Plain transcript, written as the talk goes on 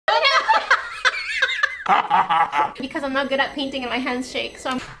Because I'm not good at painting and my hands shake, so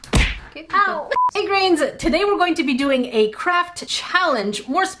I'm... Okay, Ow! Hey Grains, today we're going to be doing a craft challenge.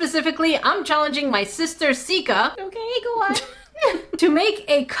 More specifically, I'm challenging my sister Sika. Okay, go on. To make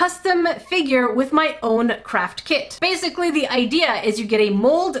a custom figure with my own craft kit. Basically, the idea is you get a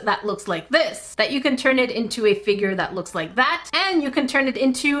mold that looks like this, that you can turn it into a figure that looks like that, and you can turn it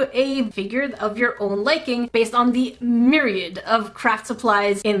into a figure of your own liking based on the myriad of craft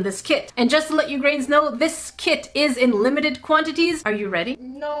supplies in this kit. And just to let you Grains know, this kit is in limited quantities. Are you ready?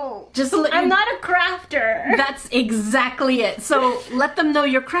 No. Just to let I'm you... not a crafter. That's exactly it. So let them know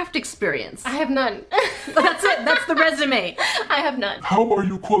your craft experience. I have none. That's it. That's the resume. I have none. How are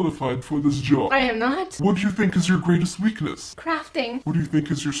you qualified for this job? I am not. What do you think is your greatest weakness? Crafting. What do you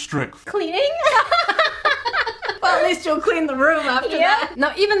think is your strength? Cleaning? Well, at least you'll clean the room after that.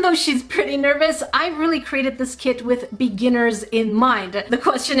 Now, even though she's pretty nervous, I really created this kit with beginners in mind. The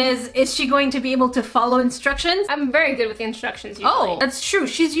question is she going to be able to follow instructions? I'm very good with the instructions usually. Oh, that's true.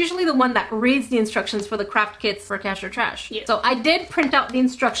 She's usually the one that reads the instructions for the craft kits for Cash or Trash. Yeah. So I did print out the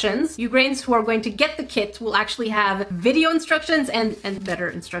instructions. You Grains who are going to get the kit will actually have video instructions and better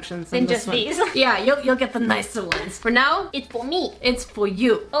instructions than this just one. these. Yeah, you'll get the nicer ones. For now, It's for me. it's for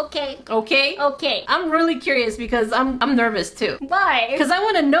you. Okay. Okay? Okay. I'm really curious because I'm nervous too. Why? Because I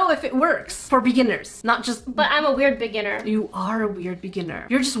want to know if it works for beginners, not just... But I'm a weird beginner. You are a weird beginner.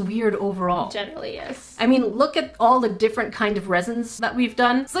 You're just weird overall. Generally, yes. I mean, look at all the different kind of resins that we've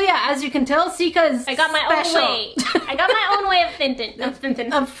done. So yeah, as you can tell, Sika is I got my special. own way. I got my own way of thinking.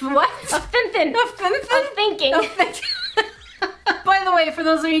 Of what? Of thinking. Of thinking? Of thinking. Of thinking. By the way, for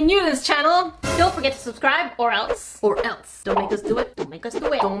those of you new to this channel, Don't forget to subscribe or else. or else, don't make us do it. Don't make us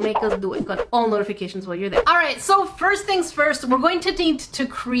do it. Don't make us do it. Got all notifications while you're there. Alright, so first things first, we're going to need to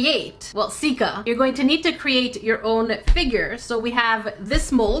create, well, Sika, you're going to need to create your own figure. So we have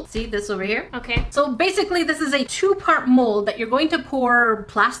this mold, see this over here? Okay. So basically this is a two-part mold that you're going to pour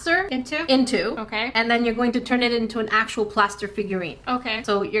plaster Into? Okay. and then you're going to turn it into an actual plaster figurine. Okay.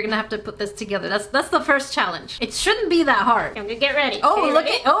 So you're gonna have to put this together. That's the first challenge. It shouldn't be that hard. I'm gonna get ready. Oh, Okay, look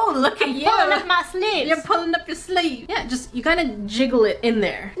ready? at you. Pulling up my sleeves. You're pulling up your sleeve. Yeah, just you kind of jiggle it in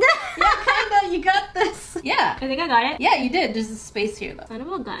there. Yeah, kinda. You got this. Yeah. I think I got it. Yeah, you did. There's a space here though. Son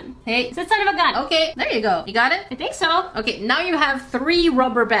of a gun. Hey. It's a son of a gun. Okay, there you go. You got it? I think so. Okay, now you have 3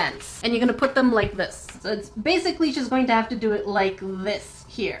 rubber bands and you're gonna put them like this. So it's basically just going to have to do it like this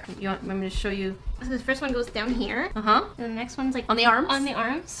here. You want me to show you? So the first one goes down here. Uh-huh. And the next one's like On the arms? On the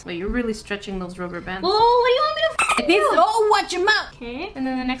arms. Wait, you're really stretching those rubber bands. Oh, what do you want me to It needs, oh, watch your mouth. Okay. And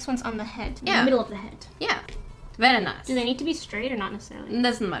then the next one's on the head. In Yeah. the middle of the head. Yeah, very nice. Do they need to be straight or not necessarily? It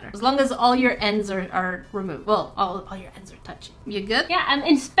doesn't matter. As long as all your ends are removed. Well, all your ends are touching. You good? Yeah, I'm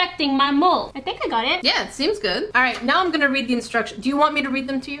inspecting my mold. I think I got it. Yeah, it seems good. All right, now I'm gonna read the instructions. Do you want me to read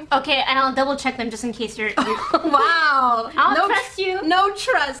them to you? Okay, and I'll double check them just in case you're Wow. I'll trust you. No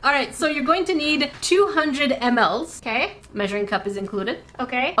trust. All right, so you're going to need 200 mLs. Okay. Measuring cup is included.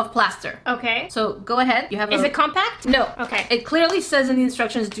 Okay. Of plaster. Okay. So go ahead. You have Is it compact? No. Okay. It clearly says in the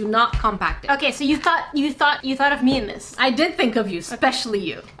instructions, do not compact it. Okay, so you thought of me in this. I did think of you, especially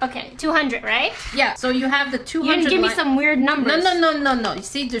you. Okay, 200, right? Yeah, so you have the 200. You didn't give me some weird numbers. No. You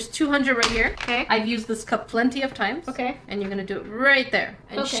see, there's 200 right here. Okay. I've used this cup plenty of times. Okay. And you're gonna do it right there.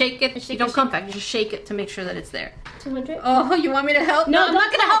 And Okay. shake it. And shake You it, don't shake compact, you just shake it to make sure that it's there. 200? Oh, you want me to help? No, I'm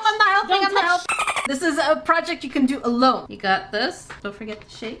not gonna help. I'm not helping. Don't I'm not touch. helping. This is a project you can do alone. You got this. Don't forget to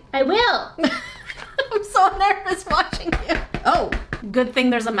shake. I will. I'm so nervous watching you. Oh, good thing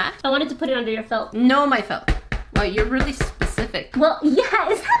there's a mat. I wanted to put it under your felt. No, my felt. Wow, you're really specific. Well, yeah,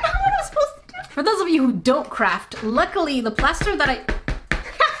 is that not what I was supposed to do? For those of you who don't craft, luckily the plaster that I...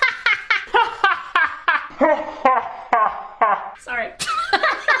 Sorry.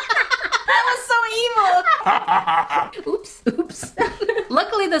 That was so evil! Oops.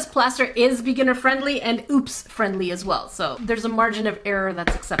 Luckily this plaster is beginner friendly and oops friendly as well. So there's a margin of error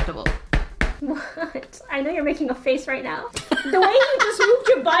that's acceptable. What? I know you're making a face right now. The way you just moved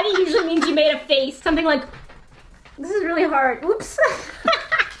your body usually means you made a face. Something like, this is really hard. Oops.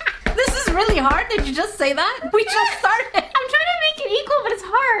 This is really hard? Did you just say that? We just started. I'm trying to make it equal, but it's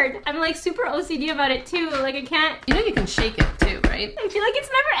hard. I'm like super OCD about it too. Like I can't. You know you can shake it too, right? I feel like it's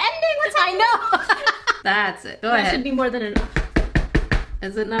never ending. What's I know. That's it. Go That ahead. should be more than enough.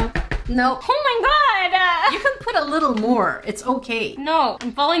 Is it now? No. Oh my god! You can put a little more. It's okay. No,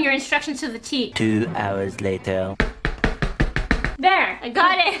 I'm following your instructions to the T. 2 hours later. There, I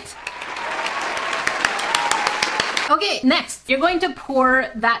got it. Okay, next, you're going to pour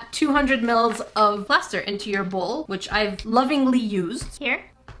that 200 mils of plaster into your bowl, which I've lovingly used. Here.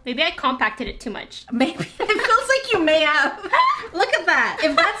 Maybe I compacted it too much. Maybe. It feels like you may have. Look at that.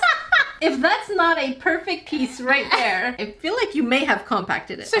 If that's not a perfect piece right there, I feel like you may have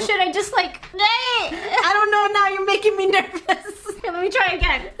compacted it. So should I just like... I don't know, now you're making me nervous. Okay, let me try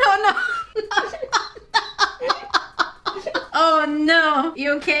again. Oh no. Oh no.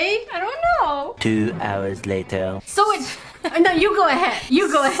 You okay? I don't know. 2 hours later. So it's... No, you go ahead.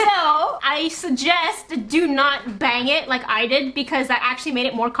 You go ahead. So, I suggest do not bang it like I did because that actually made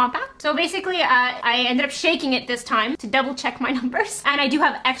it more compact. So basically, I ended up shaking it this time to double check my numbers. And I do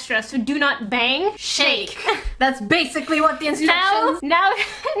have extra, so do not bang, shake. That's basically what the instructions... Now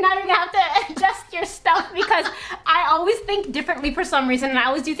you're gonna have to adjust your stuff because I always think differently for some reason and I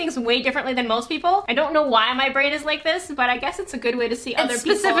always do things way differently than most people. I don't know why my brain is like this, but I guess it's a good way to see other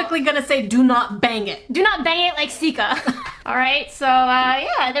people. Specifically gonna say do not bang it. Do not bang it like Sika. All right, so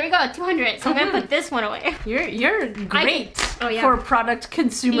yeah, there we go, 200. So I'm gonna put this one away. You're great yeah. for product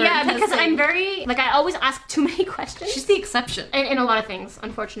consumer. Yeah, because testing. I'm very, like, I always ask too many questions. She's the exception. In a lot of things,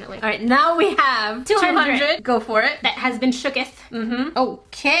 unfortunately. All right, now we have 200. Go for it. That has been shooketh.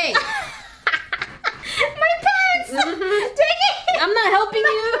 Okay. My pants! Dang it! I'm not helping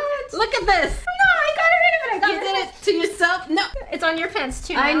you. Look at this. No, I got rid of it. I You did it to yourself. No. It's on your pants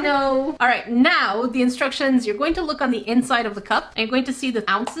too. I now. know. All right, now the instructions, you're going to look on the inside of the cup and you're going to see the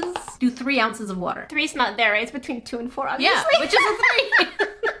ounces. Do 3 ounces of water. 3's not there, right? It's between 2 and 4, obviously. Yeah, which is a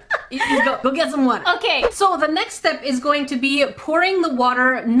 3. You go get some water. Okay. So the next step is going to be pouring the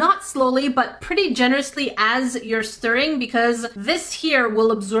water, not slowly, but pretty generously as you're stirring because this here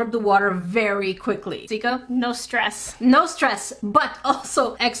will absorb the water very quickly. Sika? No stress. No stress, but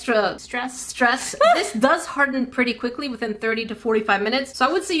also extra stress. This does harden pretty quickly within 30 to 45 minutes. So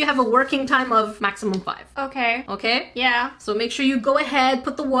I would say you have a working time of maximum 5. Okay. Okay? Yeah. So make sure you go ahead,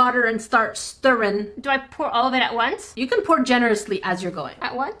 put the water and start stirring. Do I pour all of it at once? You can pour generously as you're going.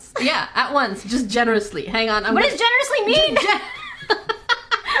 At once? Yeah, at once, just generously. Hang on. What does generously mean?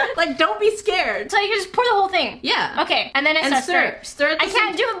 Like, don't be scared. So you can just pour the whole thing? Yeah. Okay, and then I start stir. Stir at the I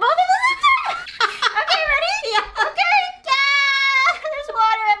can't do it both of them. Okay, ready? Yeah. Okay. Yeah. There's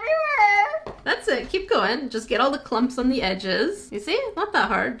water everywhere. That's it. Keep going. Just get all the clumps on the edges. You see? It's not that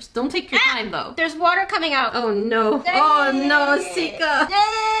hard. Just don't take your time, though. There's water coming out. Oh, no. Oh, no, Sika.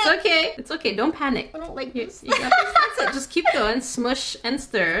 It's okay. It's okay. Don't panic. I don't like this. You got this. That's it. Just keep going. Smush and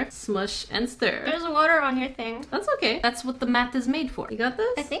stir. Smush and stir. There's water on your thing. That's okay. That's what the mat is made for. You got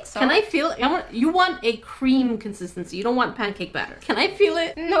this? I think so. Can I feel it? You want a cream consistency. You don't want pancake batter. Can I feel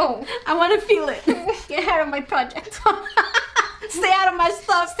it? No. I want to feel it. Get out of my project. Stay out of my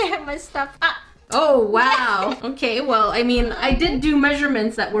stuff. Stay out of my stuff. Ah. Oh, wow. Okay, well, I mean, I did do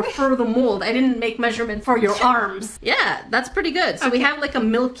measurements that were for the mold. I didn't make measurements for your arms. Yeah, that's pretty good. So we have like a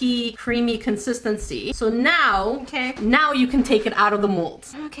milky, creamy consistency. So now, now you can take it out of the mold.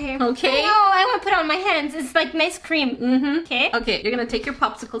 Okay. Okay? No, I want to put it on my hands. It's like nice cream. Okay. Okay, you're gonna take your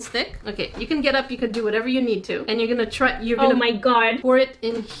popsicle stick. Okay, you can get up, you can do whatever you need to. And you're gonna try, Oh my god. pour it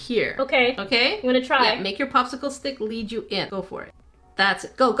in here. Okay. Okay? I'm gonna try. Yeah, make your popsicle stick lead you in. Go for it. That's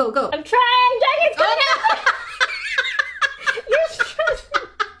it. Go, go, go. I'm trying, Jackie. It's going out. You're stressing.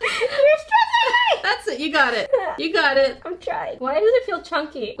 You're stressing me. That's it. You got it. You got it. I'm trying. Why does it feel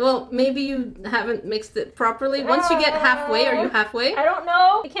chunky? Well, maybe you haven't mixed it properly. Once you get halfway, are you halfway? I don't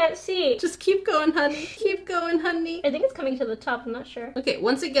know. I can't see. Just keep going, honey. Keep going, honey. I think it's coming to the top. I'm not sure. Okay,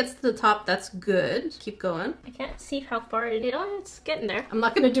 once it gets to the top, that's good. Keep going. I can't see how far it is. Oh, it's getting there. I'm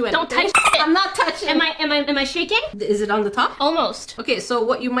not gonna do anything. Don't touch it. I'm not touching. Am I shaking? Is it on the top? Almost. Okay, so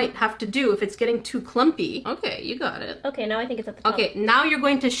what you might have to do if it's getting too clumpy. Okay, you got it. Okay, now I think it's at the top. Okay, now you're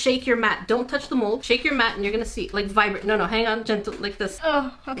going to shake your mat. Don't touch the mold. Shake your mat and you're gonna see, like, vibrate. No, hang on, gentle, like this.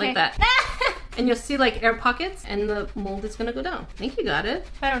 Oh, okay. Like that. And you'll see, like, air pockets and the mold is gonna go down. I think you got it.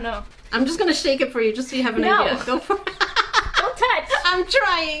 I don't know. I'm just gonna shake it for you just so you have an No. idea. Go for it. Don't touch. I'm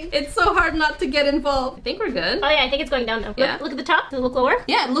trying. It's so hard not to get involved. I think we're good. Oh yeah, I think it's going down now. Yeah. Look at the top. Does it look lower?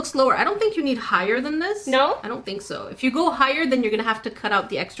 Yeah, it looks lower. I don't think you need higher than this. No? I don't think so. If you go higher, then you're gonna have to cut out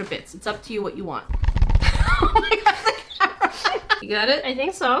the extra bits. It's up to you what you want. Oh my god, the camera. You got it? I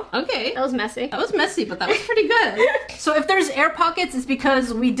think so. Okay. That was messy. That was messy, but that was pretty good. So if there's air pockets, it's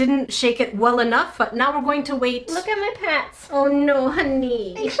because we didn't shake it well enough, but now we're going to wait. Look at my pants. Oh no,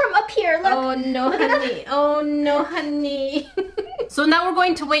 honey. From up here, look. Oh no, honey. Oh no, honey. So now we're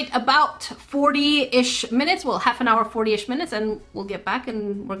going to wait about 40-ish minutes, well, half an hour, 40-ish minutes, and we'll get back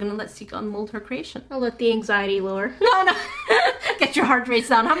and we're gonna let Sika unmold her creation. I'll let the anxiety lower. No. Get your heart rate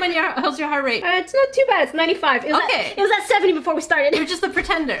down. How's your heart rate? It's not too bad. It's 95. It was Okay. It was at 70 before we started. You're just a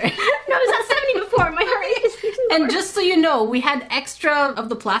pretender. No, it was at 70 before. My heart rate is And just so you know, we had extra of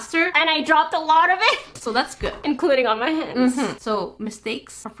the plaster, and I dropped a lot of it, so that's good. including on my hands. So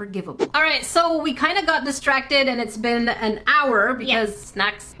mistakes are forgivable. All right, so we kind of got distracted and it's been an hour because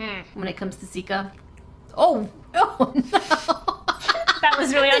snacks when it comes to Sika. Oh no. That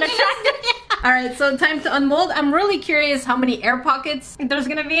was really unattractive. All right, so time to unmold. I'm really curious how many air pockets There's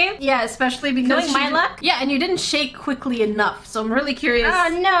gonna be. Yeah, especially because Knowing my luck? Yeah, and you didn't shake quickly enough, so I'm really curious. Oh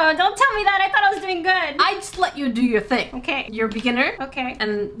no! Don't tell me that. I thought I was doing good. I just let you do your thing. Okay. You're a beginner. Okay.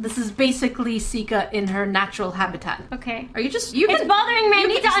 And this is basically Sika in her natural habitat. Okay. Are you just It's bothering me. I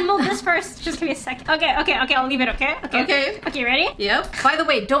need to unmold this first. Just give me a second. Okay. I'll leave it. Okay. Okay. Ready? Yep. By the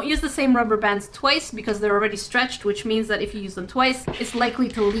way, don't use the same rubber bands twice because they're already stretched, which means that if you use them twice, it's likely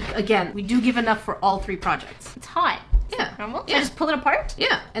to leak again. We do give enough for all 3 projects. It's hot. Yeah. Normal? Yeah. I just pull it apart?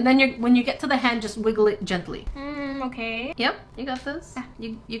 Yeah. And then when you get to the hand, just wiggle it gently. Okay. Yep. You got this.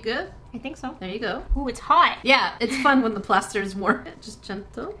 You good? I think so. There you go. Ooh, it's hot. Yeah, it's fun when the plaster is warm. Just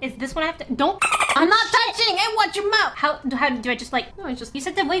gentle. Is this one I have to... Don't... I'm not touching! Hey, watch your mouth! How do I just like... No, I just You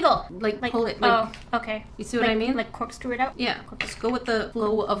said to wiggle. like pull it. Like, oh, okay. you see what I mean? Like corkscrew it out? Yeah, just go with the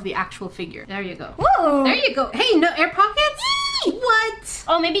flow of the actual figure. There you go. Woo! There you go. Hey, no air pockets? What?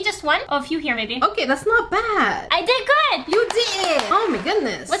 Oh, maybe just one? Oh, a few here, maybe. Okay, that's not bad. I did good! You did! Oh my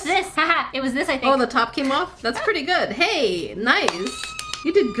goodness. What's this? Haha, it was this, I think. Oh, the top came off? That's pretty good. Hey, nice.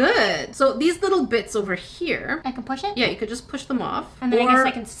 You did good. So these little bits over here. I can push it? Yeah, you could just push them off. And then I guess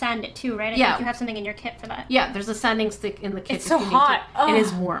I can sand it too, right? I Yeah. think you have something in your kit for that. Yeah, there's a sanding stick in the kit. It's if so you need hot. to. It Ugh.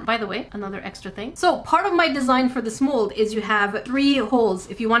 is warm. By the way, another extra thing. So part of my design for this mold is you have 3 holes.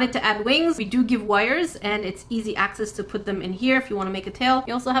 If you wanted to add wings, we do give wires and it's easy access to put them in here. If you want to make a tail,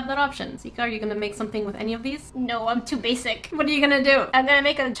 you also have that option. Sika, are you going to make something with any of these? No, I'm too basic. What are you going to do? I'm gonna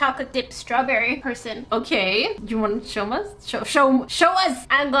make a chocolate dipped strawberry person. Okay. Do you want to show us? Show us!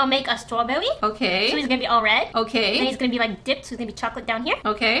 I'm gonna make a strawberry. Okay. So he's gonna be all red. Okay. And he's gonna be like dipped, so he's gonna be chocolate down here.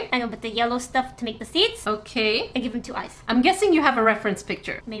 Okay. I'm gonna put the yellow stuff to make the seeds. Okay. And give him 2 eyes. I'm guessing you have a reference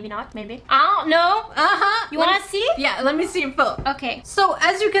picture. Maybe not, maybe. I don't know. Uh-huh. You wanna see? Yeah, let me see your photo. Okay. So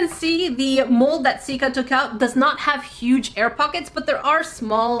as you can see, the mold that Sika took out does not have huge air pockets, but there are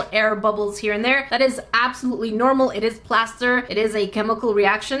small air bubbles here and there. That is absolutely normal. It is plaster. It is a chemical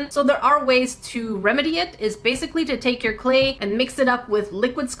reaction. So there are ways to remedy it, is basically to take your clay and mix it up with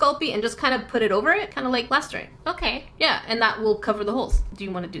liquid Sculpey and just kind of put it over it, kind of like plastering. Okay. Yeah, and that will cover the holes. Do you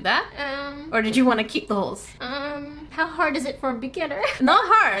want to do that? Or did you want to keep the holes? How hard is it for a beginner? Not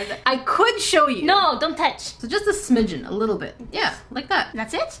hard. I could show you. No, don't touch. So just a smidgen, a little bit. Yeah, like that.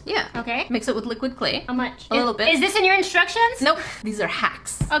 That's it? Yeah. Okay. Mix it with liquid clay. How much? A little bit. Is this in your instructions? Nope. These are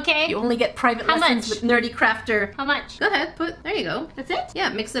hacks. Okay. You only get private How lessons much? with NerdEcrafter. How much? Go ahead, there you go. That's it? Yeah,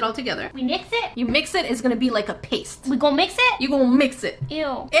 mix it all together. We mix it? You mix it, it's gonna be like a paste. We gonna mix it? You gonna mix it.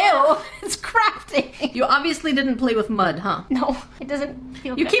 Ew. Ew, it's crafting. You obviously didn't play with mud, huh? No, it doesn't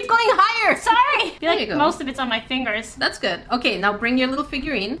feel You good. keep going higher. Sorry! I feel There like you go. most of it's on my fingers. That's good. Okay, now bring your little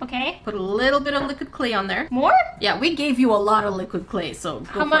figurine. Okay. Put a little bit of liquid clay on there. More? Yeah, we gave you a lot of liquid clay, so go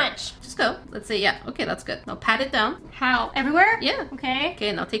How for much? it. Just go. Let's say, yeah. Okay, that's good. Now pat it down. How? Everywhere? Yeah. Okay.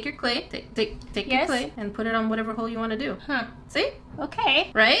 Okay, now take your clay. Take your Yes. clay and put it on whatever hole you want to do. Huh. See?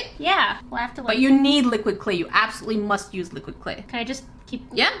 Okay. Right? Yeah. We'll have to But you need liquid clay. You absolutely must use liquid clay. Can I just keep...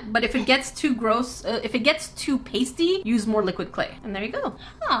 Yeah, but if it gets too gross, if it gets too pasty, use more liquid clay. And there you go.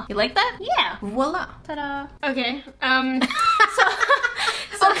 Huh. You like that? Yeah. Voila. Ta-da. Okay.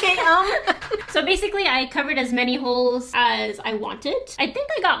 Okay, So basically I covered as many holes as I wanted. I think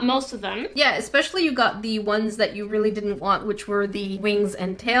I got most of them. Yeah, especially you got the ones that you really didn't want, which were the wings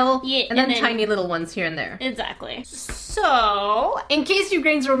and tail. Yeah, and then and then- tiny little ones here and there. Exactly. So... In case you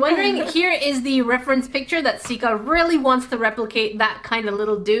grains were wondering, here is the reference picture that Sika really wants to replicate that kind of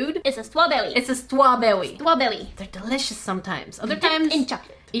little dude. It's a strawberry. It's a strawberry. Strawberry. They're delicious sometimes. Other Dipped times... in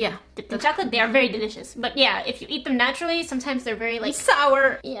chocolate. Yeah. Dipped in chocolate, they are very delicious. But yeah, if you eat them naturally, sometimes they're very like...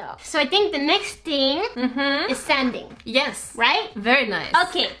 Sour. Yeah. So I think the next thing is sanding, Yes. right? Very nice.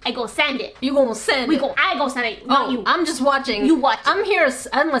 Okay, I go sand it. You gonna send it. I go sand it, not you. I'm just watching. You watch. I'm here.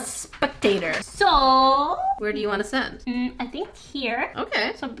 I'm a spectator. So... Where do you want to sand? I think here.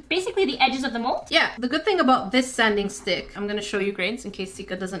 Okay. So basically the edges of the mold. Yeah, the good thing about this sanding stick, I'm gonna show you grains in case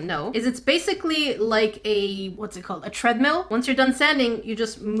Sika doesn't know, is it's basically like a, what's it called? A treadmill. Once you're done sanding, you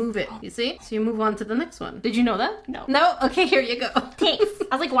just move it. You see? So you move on to the next one. Did you know that? No. No? Okay, here you go. Thanks.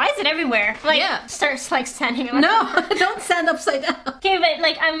 I was like, why is it everywhere? Like, Yeah. starts like standing. No, don't stand upside down. Okay, but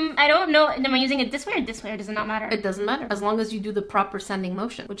like I don't know. Am I using it this way or this way? Or does it not matter? It doesn't matter as long as you do the proper sanding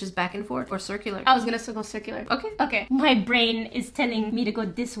motion, which is back and forth or circular. I was gonna go circular. Okay. Okay. My brain is telling me to go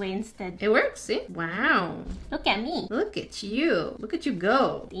this way instead. It works, see? Wow. Look at me. Look at you. Look at you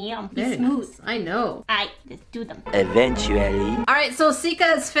go. Damn. Very Smooth. nice. I know. Alright, let's do them. Eventually. Alright, so Sika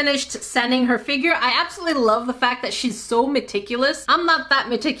has finished sanding her figure. I absolutely love the fact that she's so meticulous. I'm not that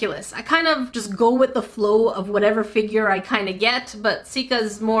meticulous. I kind of just go with the flow of whatever figure I kind of get, but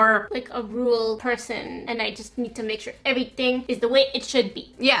Sika's more... Like a rule person, and I just need to make sure everything is the way it should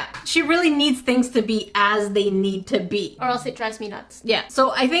be. Yeah, she really needs things to be as they need to be. Or else it drives me nuts. Yeah,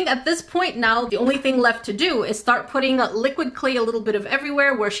 so I think at this point now, the only thing left to do is start putting liquid clay a little bit of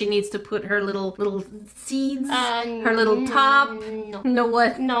everywhere where she needs to put her little seeds, her little top. No. No,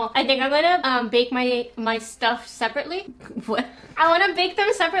 what? No, I think I'm gonna bake my stuff separately. What? I want to bake them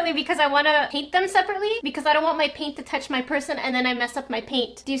separately because I want to paint them separately because I don't want my paint to touch my person and then I mess up my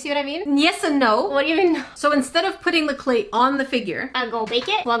paint. Do you see what I mean? Yes and no. What do you mean? So instead of putting the clay on the figure, I'm gonna bake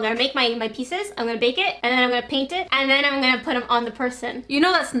it. Well, I'm gonna make my pieces. I'm gonna bake it and then I'm gonna paint it and then I'm gonna put them on the person. you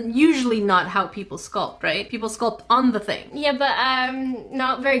know that's usually not how people sculpt, right? People sculpt on the thing. Yeah, but I'm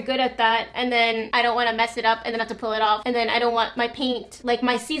not very good at that and then I don't want to mess it up and then have to pull it off and then I don't want my paint, like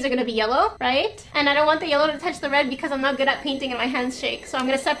my seeds are gonna be yellow, right? And I don't want the yellow to touch the red because I'm not good at painting and my hands shake, so I'm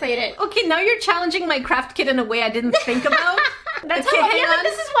gonna separate it. Okay, now you're challenging my craft kit in a way I didn't think about. That's Okay, how, hang yeah, but on.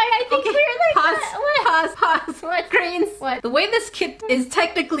 this is why I think we're like pause, that. What? pause. What? Grains. What? The way this kit is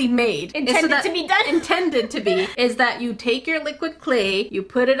technically made Intended to be done? Intended to be is that you take your liquid clay, you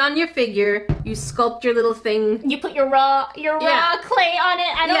put it on your figure, you sculpt your little thing. You put your raw clay on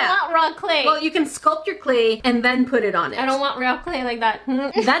it. I don't Yeah. want raw clay. Well, you can sculpt your clay and then put it on it. I don't want raw clay like that.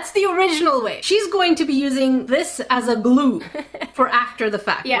 That's the original way. She's going to be using this as a glue for after the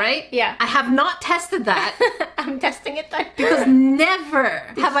fact, Yeah, right? yeah. I have not tested that I'm testing it then. because never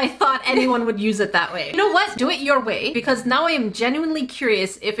have I thought anyone would use it that way. You know what? Do it your way because now I am genuinely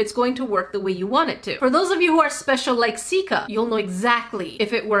curious if it's going to work the way you want it to. For those of you who are special like Sika, you'll know exactly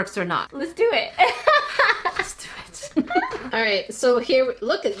if it works or not. Let's do it. Let's do it. All right, so here,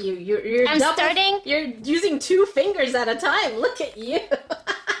 look at you. You're I'm starting. You're using 2 fingers at a time. Look at you.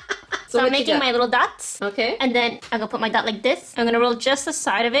 So I'm what you making got? my little dots. Okay. And then I'm gonna put my dot like this. I'm gonna roll just the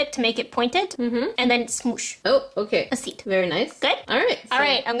side of it to make it pointed. Mm-hmm. And then smoosh. Oh, okay. A seed. Very nice. Good? All right. All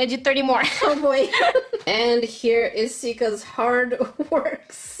right, I'm gonna do 30 more. Oh boy. And here is Sika's hard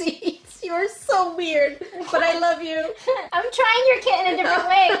work seeds. You're so weird, but I love you. I'm trying your kit in a different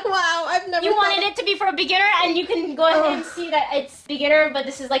way. Wow, I've never You thought- wanted it to be for a beginner, and you can go ahead and see that it's beginner, but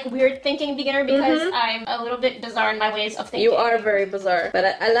this is like weird thinking beginner because I'm a little bit bizarre in my ways of thinking. You are very bizarre, but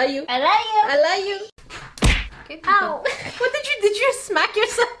I love you. I love you. I love you. Okay, Ow. What did you smack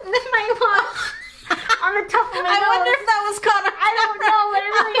yourself? With my watch on the top of my I nose. wonder if that was caught on I don't know, but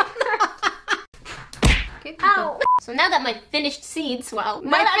it really hurt. Okay, Ow. So now that my finished seeds, My now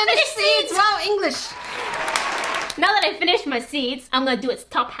that I finished seeds! Wow, English! Now that I finished my seeds, I'm gonna do its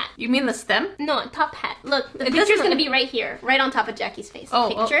top hat. You mean the stem? No, top hat. Look, the It picture's doesn't- gonna be right here, right on top of Jackie's face. Oh,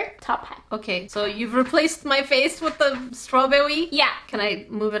 Picture, top hat. Okay, so you've replaced my face with the strawberry? Yeah, Can I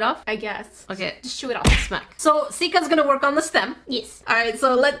move it off? I guess. Okay, Just chew it off. smack. So Sika's gonna work on the stem. Yes. Alright,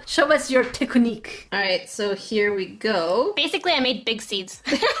 so show us your technique. Alright, so here we go. Basically, I made big seeds.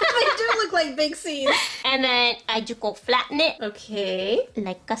 They do look like big seeds. And then I just go flatten it Okay.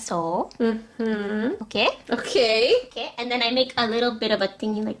 like a so. Mm-hmm. Okay? Okay. Okay, and then I make a little bit of a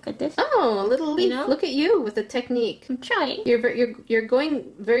thingy like this. Oh, a little leaf. You know? Look at you with the technique. I'm trying. You're going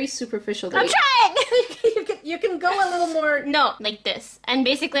very superficial. I'm trying! You can go a little more. No, like this. And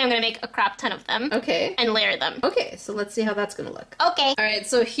basically, I'm gonna make a crap ton of them. Okay. And layer them. Okay, so let's see how that's gonna look. Okay. Alright,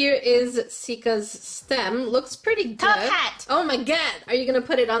 so here is Sika's stem. Looks pretty good. Top hat. Oh my god. Are you gonna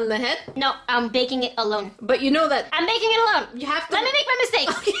put it on the head? No, I'm baking it alone. But you know that I'm baking it alone. you have to. Let me make my mistake.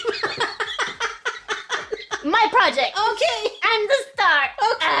 My project. Okay. I'm the star.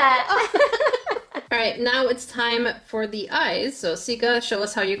 Alright, now it's time for the eyes. So Sika, show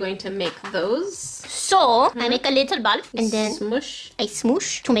us how you're going to make those. So, I make a little ball and then Smush. I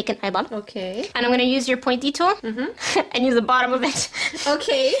smoosh to make an eyeball. Okay. And I'm gonna use your pointy tool and use the bottom of it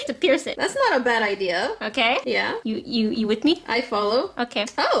Okay. to pierce it. That's not a bad idea. Okay? Yeah. You with me? I follow. Okay.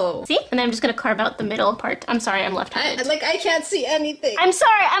 Oh. See? And then I'm just gonna carve out the middle part. I'm sorry, I'm left-handed. I can't see anything. I'm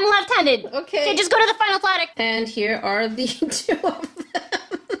sorry, I'm left-handed. Okay. Okay, just go to the final product. And here are the 2 of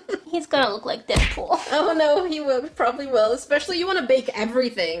them. He's gonna look like Deadpool. Oh no, he will, probably will. Especially you want to bake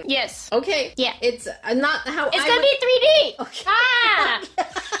everything. Yes. Okay. Yeah. It's not how It's gonna be 3D! Okay. Ah!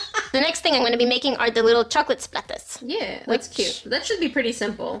 The next thing I'm gonna be making are the little chocolate splatters. Yeah, that's cute. That should be pretty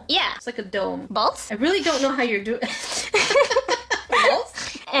simple. Yeah. It's like a dome. Balls? I really don't know how you're doing.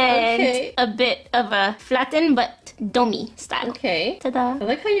 Balls? And Okay. a bit of a flatten but domey style. Okay. Ta-da. I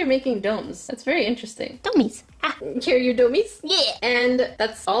like how you're making domes. That's very interesting. Domies. Ah. Here are your domies. Yeah. And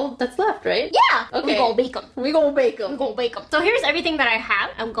that's all that's left, right? Yeah. Okay. We're gonna bake them. We gonna bake I'm them. gonna bake them. So here's everything that I have.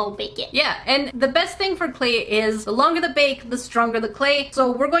 I'm gonna bake it. Yeah, and the best thing for clay is the longer the bake, the stronger the clay.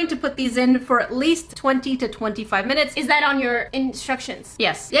 So we're going to put these in for at least 20 to 25 minutes. Is that on your instructions?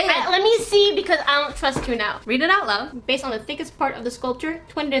 Yes. Yeah. Let me see because I don't trust you now. Read it out loud. Based on the thickest part of the sculpture,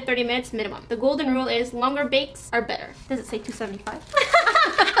 20 to 30 minutes minimum. The golden rule is longer bakes are better. Does it say 275?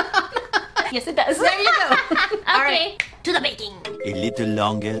 Yes, it does. There you go. Okay, right. to the baking. A little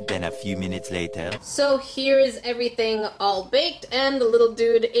longer than a few minutes later. So here is everything all baked, and the little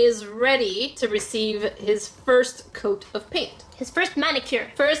dude is ready to receive his first coat of paint. His first manicure.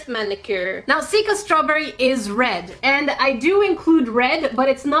 First manicure. Now, Sika's strawberry is red, and I do include red, but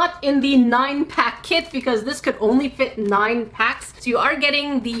it's not in the 9-pack kit because this could only fit 9 packs. So you are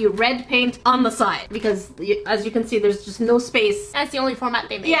getting the red paint on the side because, as you can see, there's just no space. That's the only format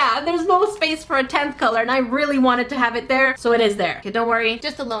they made. Yeah, there's no space for a 10th color, and I really wanted to have it there, so it is there. Okay, don't worry.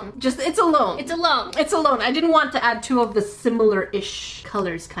 Just alone. It's alone. It's alone. It's alone. I didn't want to add 2 of the similar-ish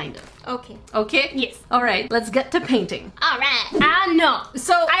colors, kind of. Okay. Okay? Yes. All right, let's get to painting. All right. I know.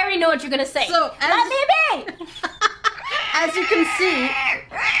 So, I already know what you're gonna say. So, Let me be. as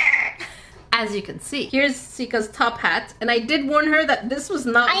you can see, here's Sika's top hat, and I did warn her that this was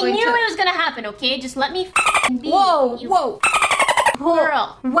not I going knew to... it was gonna happen. Okay, just let me be. Whoa, you whoa.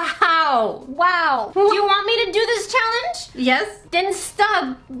 girl. Wow. Wow. Do you want me to do this challenge? Yes? Then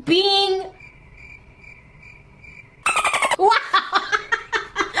stop being. Wow.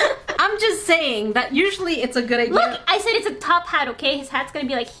 I'm just saying that usually it's a good idea. Look, I said it's a top hat, okay? His hat's gonna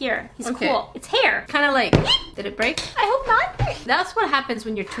be like here. He's Okay. cool. It's hair. Kind of like... Did it break? I hope not. That's what happens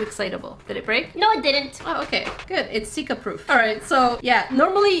when you're too excitable. Did it break? No, it didn't. Oh, okay. Good. It's Sika proof. All right. So yeah,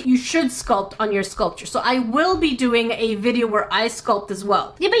 normally you should sculpt on your sculpture. So I will be doing a video where I sculpt as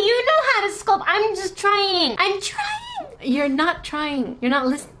well. Yeah, but you know how to sculpt. I'm just trying. I'm trying. You're not trying. You're not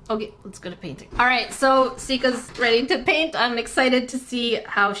listening. Okay, let's go to painting. All right, so Sika's ready to paint. I'm excited to see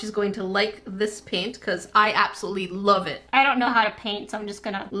how she's going to like this paint because I absolutely love it. I don't know how to paint, so I'm just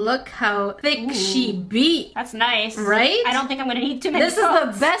gonna. Look how thick she be. That's nice. Right? I don't think I'm gonna need too many This is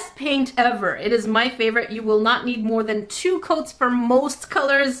the best paint ever. It is my favorite. You will not need more than 2 coats for most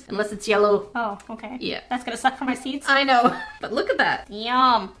colors, unless it's yellow. Oh, okay. Yeah. That's gonna suck for my seeds. I know, but look at that.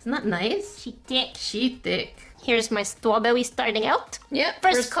 Yum. Isn't that nice? She thick. She thick. Here's my strawberry starting out. Yeah.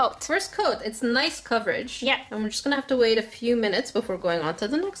 First coat. First coat. It's nice coverage. Yeah. And we're just gonna have to wait a few minutes before going on to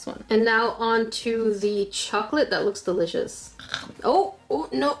the next one. And now on to the chocolate. That looks delicious. Oh,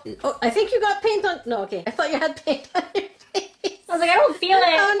 no. Oh, I think you got paint on. No, okay. I thought you had paint on your face. I was like, I don't feel it.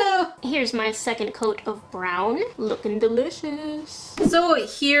 Oh no. Here's my second coat of brown. Looking delicious. So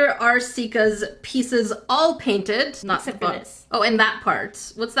here are Sika's pieces all painted. Not Except the for bottom. this. Oh, and that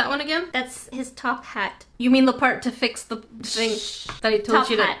part. What's that one again? That's his top hat. You mean the part to fix the thing that I told Top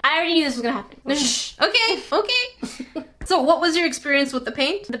you to... hat. I already knew this was gonna happen. Shh. Okay, okay. So what was your experience with the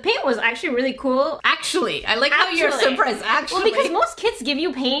paint? The paint was actually really cool. Actually, I like how you're Actually. surprised. Actually. Well, because most kits give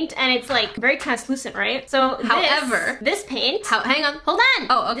you paint and it's like very translucent, right? So However- this paint. Hang on. Hold on.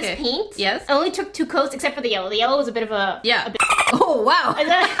 Oh, okay. This paint. Yes? I only took 2 coats except for the yellow. The yellow was a bit of a. Yeah. A bit, Oh, wow. it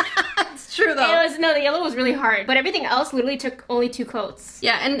It's true though. was no. The yellow was really hard, but everything else literally took only 2 coats.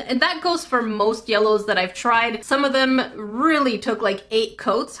 Yeah, and that goes for most yellows that I've tried. Some of them really took like 8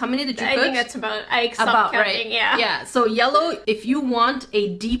 coats. How many did you I put? think that's about. I stopped About counting. right. Yeah. Yeah. So yellow, if you want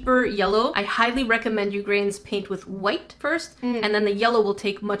a deeper yellow, I highly recommend you grains paint with white first, and then the yellow will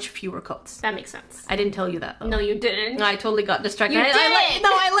take much fewer coats. That makes sense. I didn't tell you that though. No, you didn't. I totally got distracted. You I did!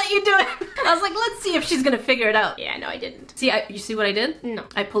 let you do it. I was like, let's see if she's gonna figure it out. Yeah, no, I didn't. See, you see what I did? No.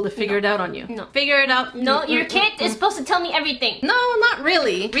 I pulled a figure it out on you. No. Figure it out. No, your kit is supposed to tell me everything. No, not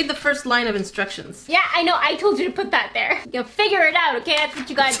really. Read the first line of instructions. Yeah, I know. I told you to put that there. You figure it out, okay? That's what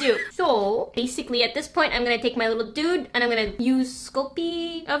you gotta do. So, basically, at this point, I'm gonna take my little dude and I'm gonna use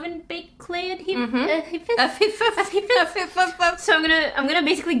Sculpey oven baked clay adhesive. So I'm gonna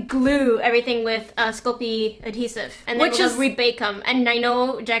basically glue everything with Sculpey adhesive, and then Which we'll is- rebake them. And I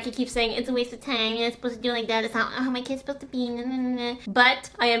know Jackie keeps saying it's a waste of time. You're not supposed to do it like that. It's not how my kid's supposed to be. Nah, nah, nah, nah. But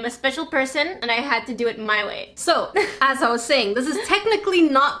I am a special person and I had to do it my way. So, as I was saying, this is technically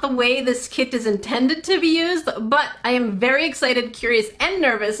not the way this kit is intended to be used, but I am very excited, curious, and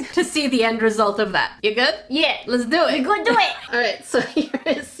nervous to see the end result of that. You good? Yeah. Let's do it. Go do it. Alright, so here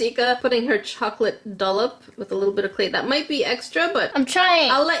is Sika putting her chocolate dollop with a little bit of clay. That might be extra, but I'm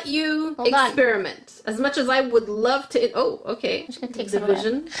trying. I'll let you Hold on. experiment. As much as I would love to... Oh, okay. just gonna take some of that.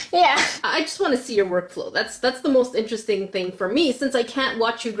 Division. Yeah. I just want to see your workflow. That's the most interesting thing for me. Since I can't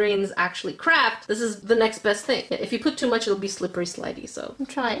watch you grains actually craft, this is the next best thing. If you put too much, it'll be slippery slidey, so... I'm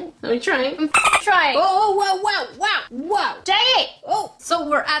trying. Let me try. I'm trying. Oh, wow. Dang it! Oh, so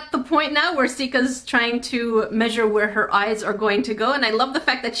we're at the point now where Sika's trying to measure where her eyes are going to go, and I love the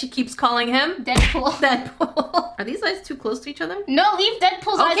fact that she keeps calling him Deadpool. Deadpool. Are these eyes too close to each other? No, leave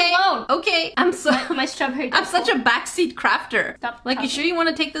Deadpool's eyes alone. Okay. I'm My strawberry Deadpool. I'm such a backseat crafter. Stop Like, you talking. sure you want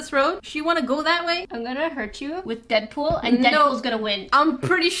to take this road? Sure you want to go that way? I'm gonna hurt you with Deadpool, and No. Deadpool's gonna win. I'm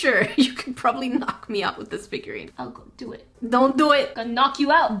pretty sure you could probably knock me out with this figurine. I'll go do it. Don't do it. Gonna knock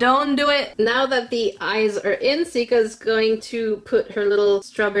you out. Don't do it. Now that the eyes are in, Sika's going to put her little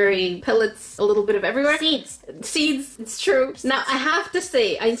strawberry pellets a little bit of everywhere. Seeds. Seeds, it's true. Now, I have to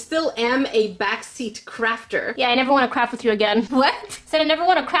say, I still am a backseat crafter. Yeah, I never want to craft with you again. What? Said I never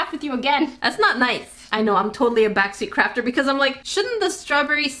want to craft with you again. That's not nice. I know, I'm totally a backseat crafter because I'm like, shouldn't the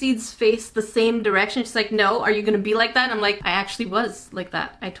strawberry seeds face the same direction? She's like, no, are you gonna be like that? And I'm like, I actually was like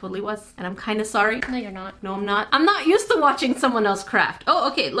that. I totally was. And I'm kind of sorry. No, you're not. No, I'm not. I'm not used to watching someone else craft. Oh,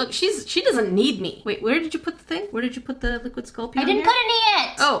 okay, look, she doesn't need me. Wait, where did you put the thing? Where did you put the liquid Sculpey? I didn't put any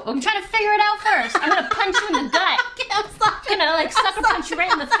yet. Oh, okay. I'm trying to figure it out first. I'm gonna punch you in the gut. Okay, I'm sorry. I'm gonna like sucker punch you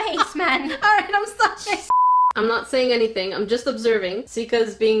right in the face, man. Alright, I'm sorry. I'm not saying anything. I'm just observing.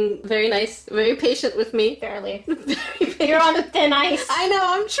 Sika's being very nice, very patient with me. Barely. Very patient. You're on thin ice. I know,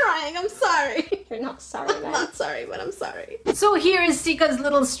 I'm trying. I'm sorry. You're not sorry, I'm man. not sorry, but I'm sorry. So here is Sika's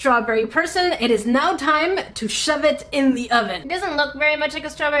little strawberry person. It is now time to shove it in the It oven. doesn't look very much like a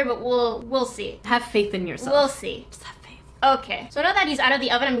strawberry, but we'll see. Have faith in yourself. We'll see. Just have faith. Okay, so now that he's out of the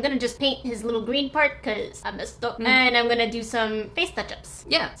oven, I'm gonna just paint his little green part because I messed up. And I'm gonna do some face touch-ups.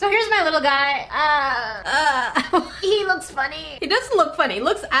 Yeah. So here's my little guy. He looks funny. He doesn't look funny. He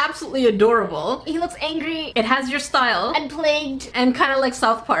looks absolutely adorable. He looks angry It has your style. and plagued. And kind of like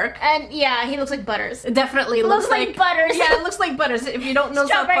South Park. And yeah, he looks like Butters. It definitely Looks like Butters. Yeah, it looks like Butters. If you don't know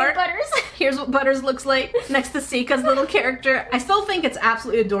South Strawberry Park, Butters. here's what Butters looks like next to Sika's little character. I still think it's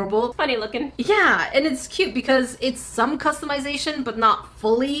absolutely adorable. Funny looking. Yeah, and it's cute because it's some customization, but not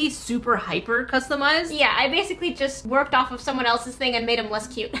fully super hyper customized. Yeah, I basically just worked off of someone else's thing and made him less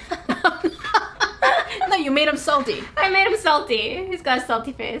cute. No, you made him salty. I made him salty. He's got a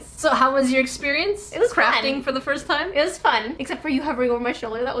salty face. So how was your experience? It was crafting fun. for the first time? It was fun, except for you hovering over my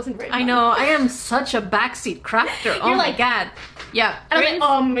shoulder. That wasn't very fun. I know, I am such a backseat crafter. Oh You're my like- god. Yeah. And I was like,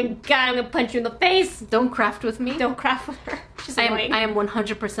 oh my god, I'm gonna punch you in the face. Don't craft with me. Don't craft with her. She's annoying. I am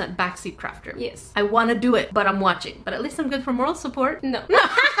 100% backseat crafter. Yes. I want to do it, but I'm watching. But at least I'm good for moral support. No.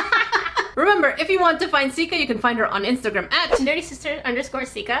 Remember, if you want to find Sika, you can find her on Instagram at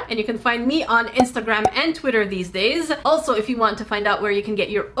NerdySister_Sika. and you can find me on Instagram and Twitter these days. Also, if you want to find out where you can get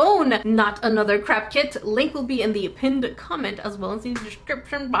your own Not Another Craft Kit, link will be in the pinned comment as well as in the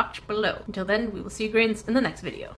description box below. Until then, we will see you grains in the next video.